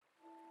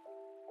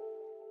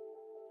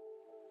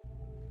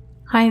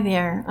Hi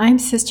there, I'm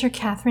Sister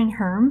Catherine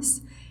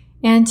Herms,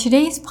 and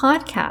today's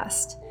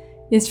podcast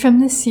is from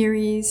the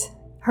series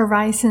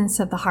Horizons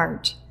of the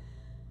Heart.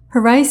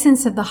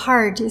 Horizons of the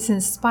Heart is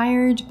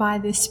inspired by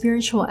the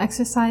spiritual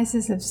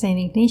exercises of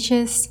St.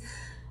 Ignatius,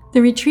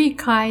 the retreat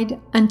guide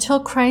Until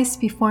Christ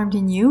Be Formed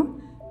in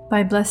You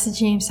by Blessed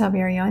James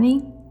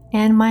Alberione,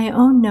 and my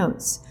own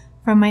notes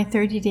from my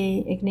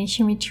 30-day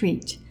Ignatian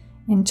retreat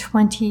in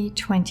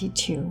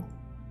 2022.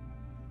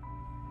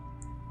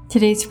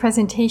 Today's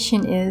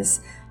presentation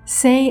is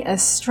Say a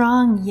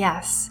Strong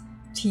Yes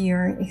to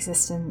Your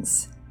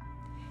Existence.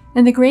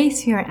 And the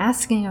grace we are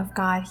asking of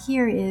God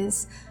here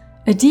is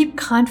a deep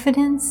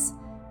confidence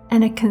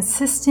and a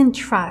consistent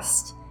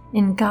trust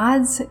in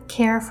God's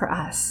care for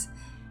us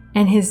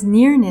and His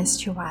nearness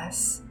to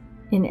us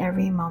in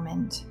every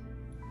moment.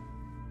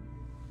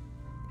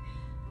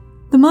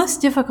 The most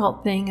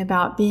difficult thing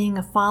about being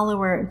a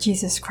follower of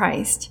Jesus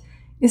Christ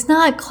is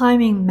not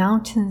climbing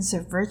mountains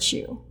of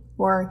virtue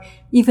or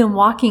even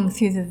walking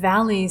through the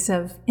valleys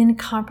of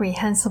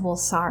incomprehensible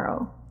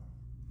sorrow.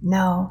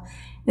 No,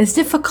 as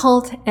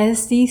difficult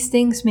as these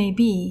things may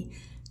be,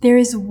 there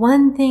is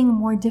one thing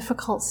more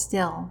difficult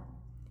still.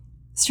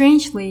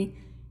 Strangely,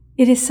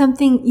 it is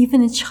something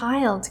even a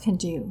child can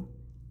do,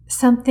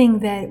 something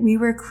that we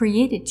were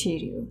created to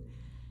do.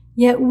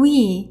 Yet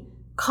we,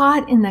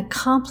 caught in the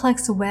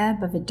complex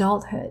web of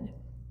adulthood,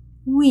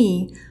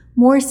 we,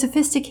 more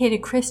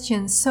sophisticated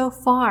Christians, so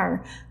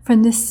far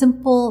from the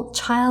simple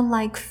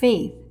childlike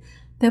faith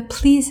that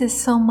pleases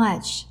so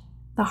much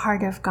the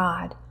heart of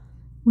God,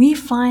 we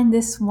find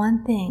this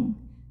one thing,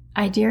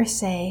 I dare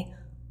say,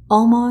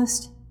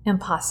 almost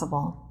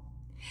impossible.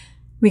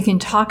 We can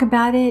talk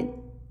about it,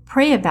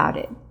 pray about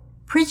it,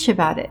 preach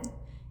about it,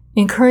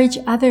 encourage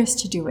others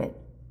to do it.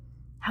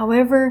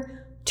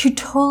 However, to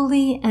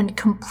totally and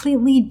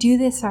completely do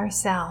this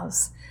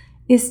ourselves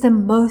is the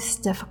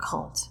most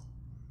difficult.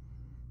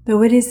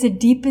 Though it is the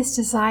deepest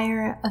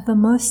desire of the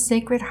most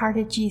Sacred Heart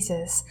of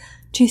Jesus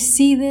to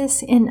see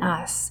this in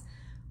us,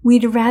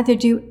 we'd rather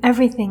do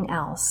everything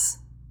else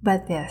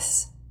but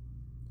this.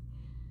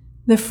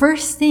 The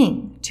first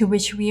thing to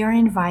which we are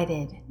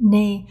invited,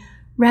 nay,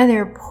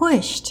 rather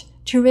pushed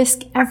to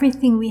risk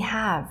everything we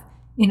have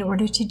in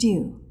order to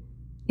do,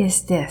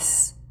 is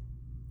this: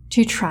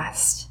 to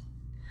trust.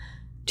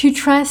 To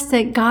trust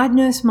that God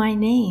knows my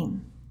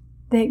name,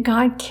 that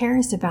God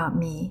cares about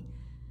me,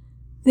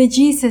 that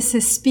Jesus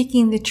is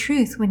speaking the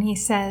truth when He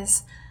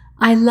says,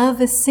 I love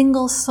a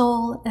single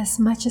soul as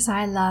much as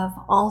I love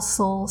all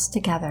souls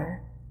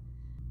together.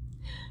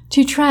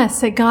 To trust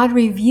that God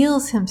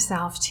reveals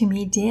Himself to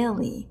me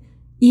daily,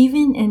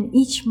 even in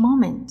each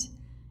moment,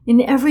 in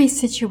every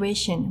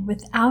situation,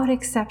 without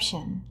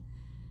exception,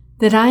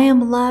 that I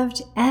am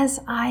loved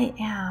as I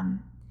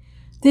am.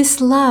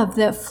 This love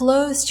that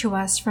flows to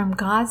us from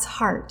God's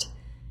heart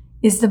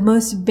is the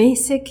most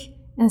basic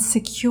and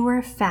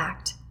secure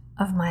fact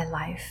of my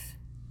life.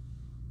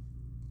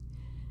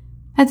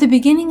 At the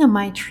beginning of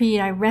my retreat,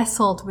 I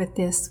wrestled with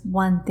this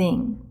one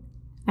thing.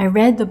 I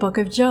read the book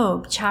of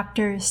Job,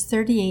 chapters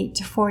 38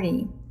 to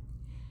 40.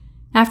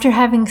 After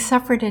having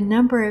suffered a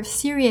number of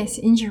serious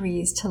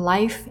injuries to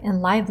life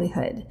and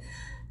livelihood,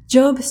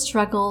 Job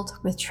struggled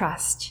with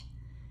trust.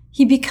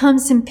 He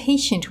becomes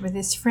impatient with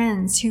his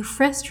friends who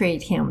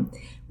frustrate him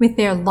with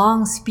their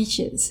long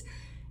speeches,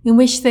 in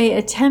which they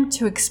attempt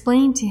to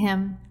explain to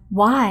him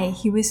why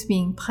he was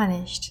being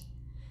punished.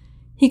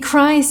 He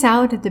cries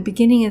out at the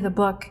beginning of the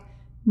book,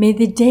 May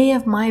the day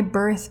of my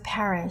birth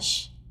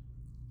perish,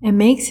 and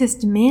makes his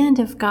demand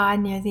of God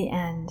near the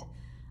end.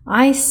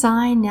 I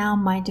sign now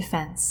my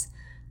defense.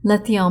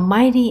 Let the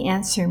Almighty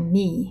answer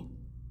me.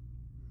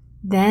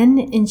 Then,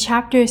 in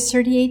chapters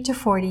 38 to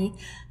 40,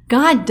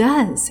 God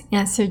does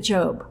answer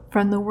Job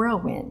from the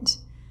whirlwind.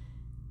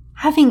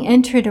 Having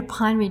entered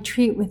upon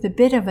retreat with a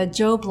bit of a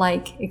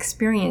Job-like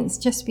experience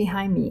just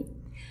behind me,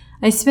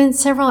 I spent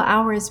several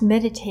hours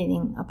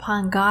meditating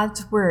upon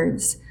God's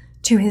words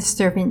to His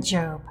servant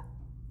Job.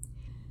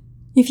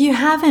 If you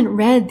haven't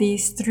read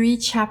these 3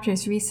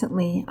 chapters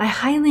recently, I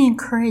highly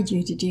encourage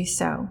you to do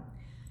so.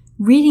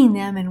 Reading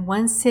them in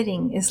one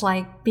sitting is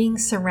like being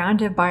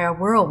surrounded by a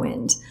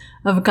whirlwind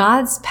of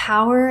God's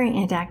power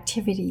and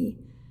activity,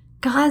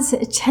 God's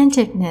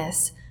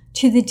attentiveness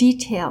to the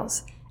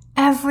details,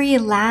 every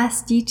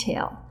last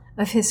detail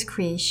of His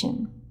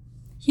creation.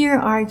 Here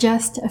are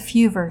just a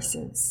few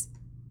verses.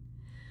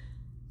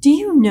 Do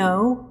you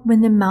know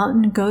when the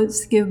mountain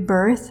goats give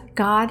birth?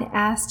 God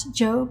asked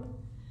Job.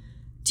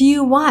 Do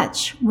you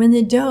watch when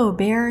the doe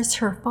bears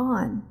her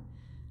fawn?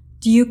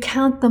 Do you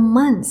count the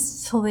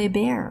months till they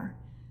bear?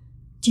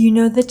 Do you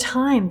know the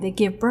time they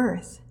give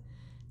birth?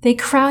 They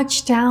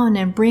crouch down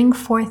and bring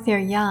forth their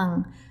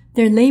young.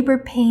 Their labor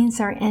pains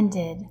are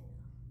ended.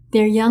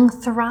 Their young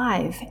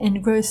thrive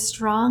and grow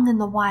strong in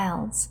the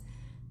wilds.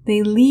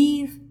 They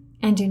leave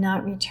and do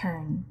not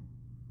return.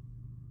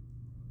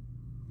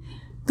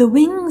 The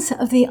wings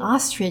of the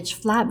ostrich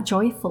flap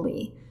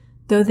joyfully,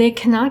 though they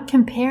cannot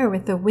compare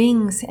with the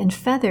wings and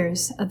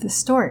feathers of the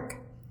stork.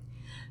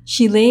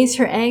 She lays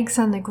her eggs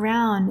on the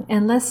ground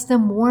and lets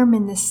them warm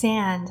in the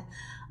sand,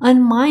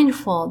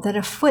 unmindful that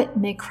a foot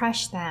may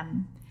crush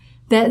them,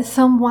 that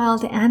some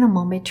wild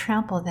animal may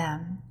trample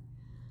them.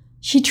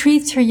 She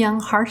treats her young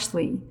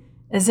harshly,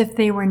 as if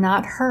they were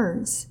not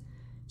hers.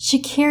 She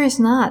cares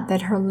not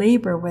that her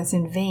labor was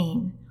in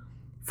vain,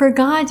 for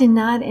God did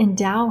not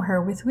endow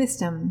her with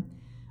wisdom,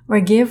 or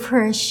give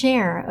her a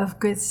share of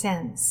good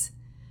sense.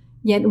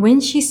 Yet when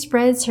she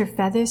spreads her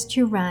feathers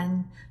to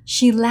run,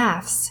 she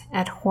laughs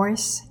at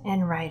horse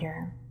and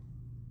rider.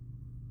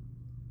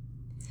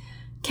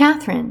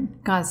 Catherine,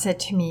 God said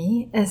to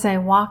me as I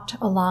walked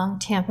along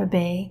Tampa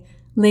Bay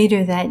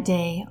later that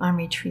day on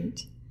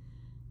retreat.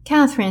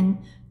 Catherine,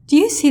 do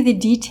you see the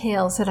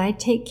details that I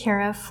take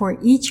care of for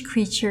each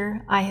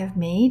creature I have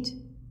made?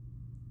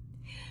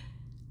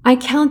 I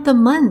count the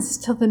months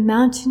till the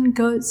mountain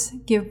goats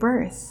give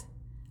birth.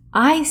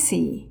 I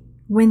see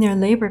when their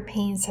labor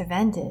pains have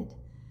ended.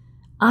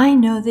 I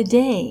know the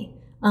day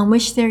on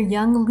which their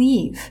young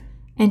leave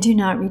and do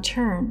not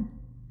return.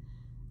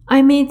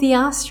 I made the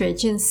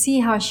ostrich and see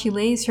how she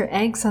lays her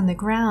eggs on the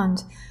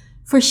ground,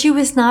 for she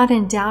was not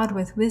endowed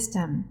with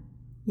wisdom,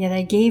 yet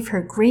I gave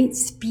her great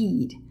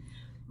speed.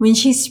 When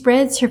she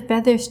spreads her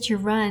feathers to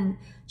run,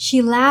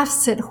 she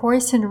laughs at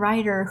horse and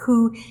rider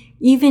who,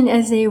 even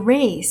as they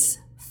race,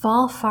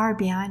 fall far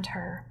beyond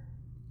her.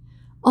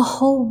 A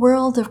whole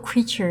world of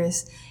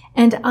creatures,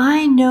 and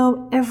I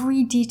know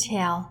every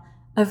detail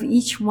of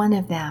each one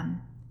of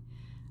them.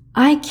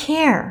 I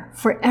care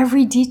for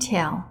every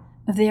detail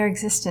of their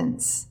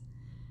existence.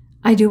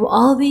 I do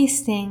all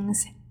these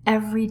things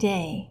every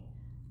day.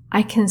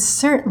 I can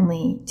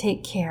certainly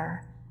take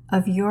care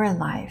of your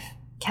life,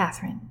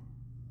 Catherine.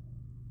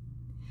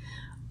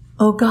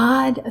 O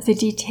God of the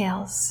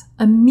details,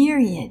 a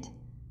myriad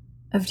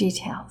of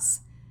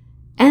details,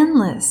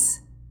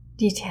 endless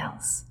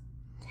details.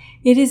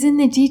 It is in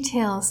the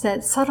details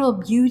that subtle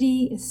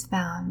beauty is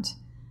found,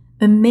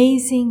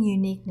 amazing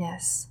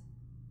uniqueness.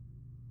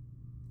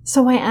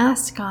 So I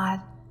asked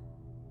God,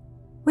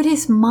 what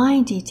is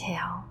my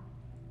detail?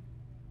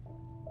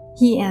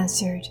 He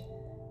answered,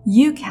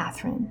 you,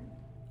 Catherine,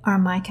 are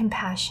my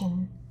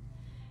compassion.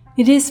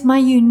 It is my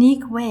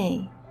unique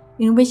way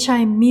in which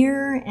I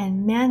mirror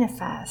and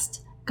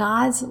manifest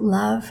God's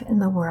love in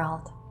the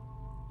world.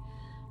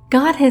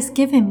 God has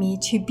given me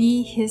to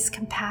be His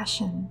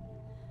compassion.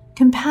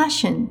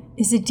 Compassion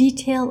is a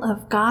detail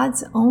of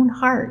God's own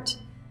heart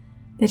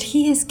that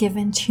He has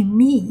given to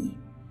me.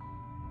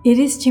 It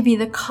is to be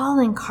the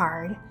calling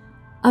card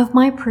of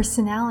my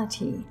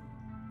personality,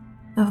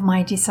 of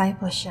my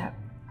discipleship.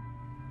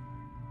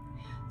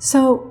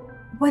 So,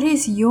 what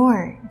is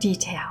your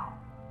detail?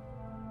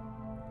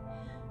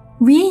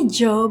 Read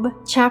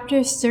Job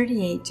chapters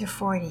 38 to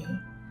 40.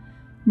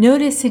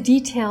 Notice the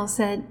details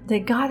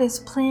that God has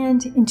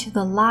planned into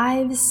the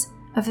lives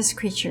of His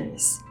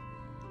creatures.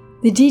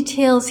 The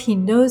details He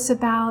knows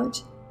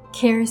about,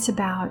 cares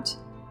about,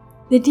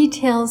 the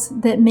details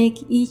that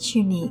make each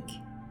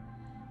unique.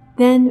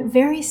 Then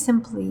very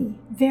simply,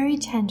 very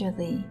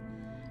tenderly,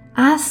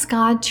 ask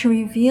God to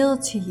reveal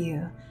to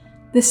you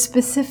the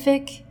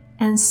specific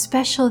and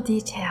special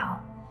detail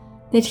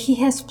that He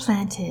has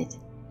planted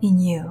in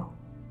you.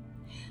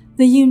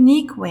 The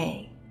unique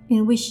way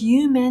in which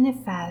you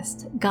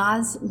manifest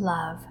God's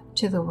love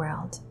to the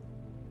world.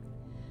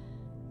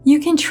 You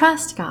can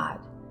trust God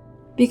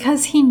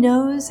because He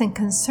knows and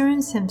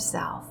concerns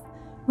Himself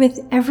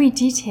with every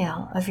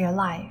detail of your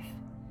life.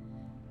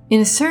 In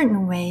a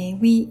certain way,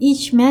 we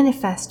each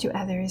manifest to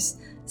others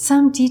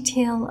some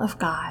detail of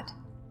God.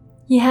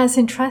 He has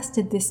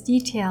entrusted this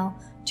detail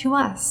to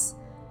us.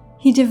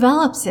 He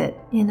develops it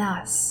in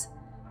us.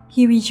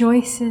 He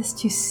rejoices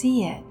to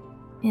see it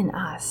in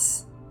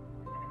us.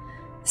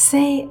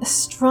 Say a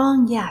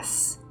strong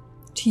yes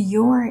to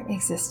your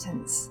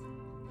existence.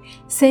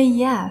 Say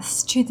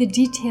yes to the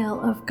detail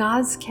of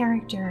God's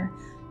character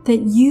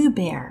that you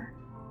bear,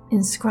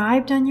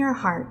 inscribed on your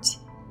heart,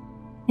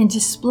 and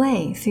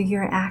display through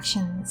your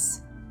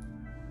actions.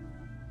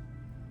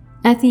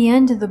 At the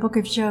end of the book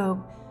of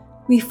Job,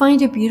 we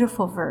find a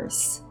beautiful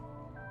verse.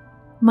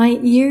 My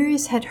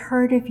ears had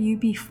heard of you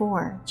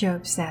before,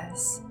 Job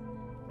says,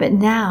 but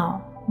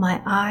now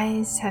my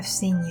eyes have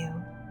seen you.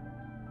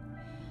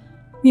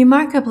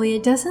 Remarkably,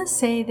 it doesn't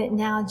say that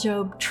now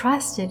Job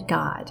trusted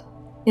God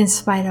in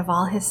spite of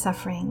all his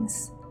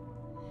sufferings.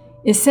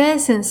 It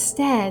says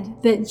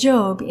instead that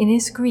Job, in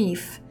his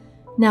grief,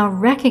 now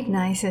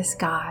recognizes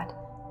God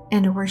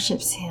and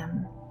worships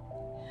Him.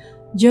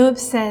 Job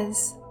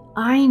says,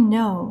 I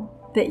know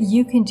that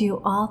you can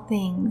do all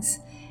things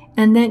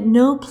and that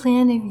no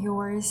plan of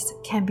yours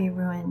can be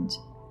ruined.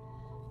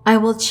 I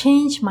will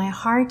change my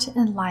heart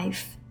and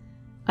life.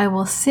 I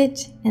will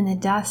sit in the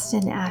dust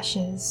and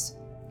ashes.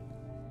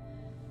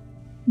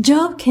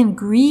 Job can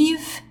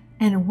grieve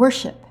and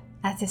worship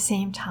at the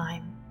same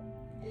time.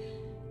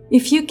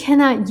 If you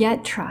cannot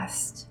yet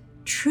trust,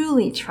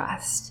 truly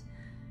trust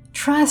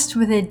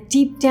with a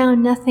deep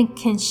down nothing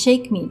can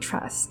shake me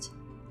trust.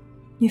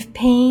 If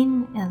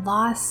pain and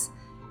loss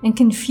and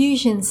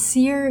confusion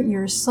sear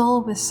your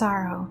soul with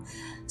sorrow,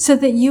 so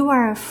that you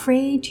are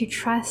afraid to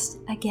trust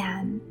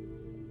again,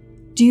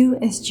 do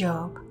as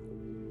Job,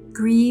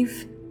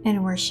 grieve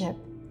and worship.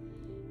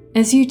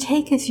 As you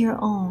take as your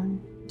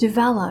own,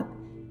 develop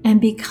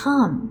and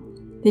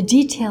become the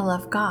detail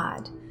of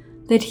God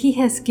that He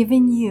has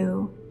given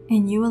you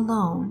and you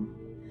alone,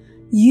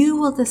 you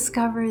will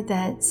discover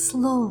that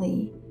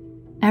slowly,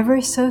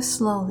 ever so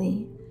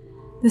slowly,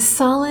 the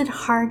solid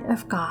heart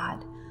of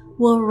God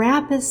will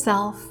wrap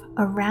itself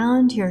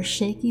around your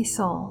shaky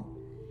soul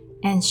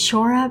and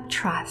shore up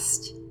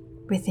trust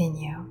within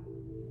you.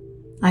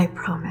 I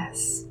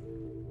promise.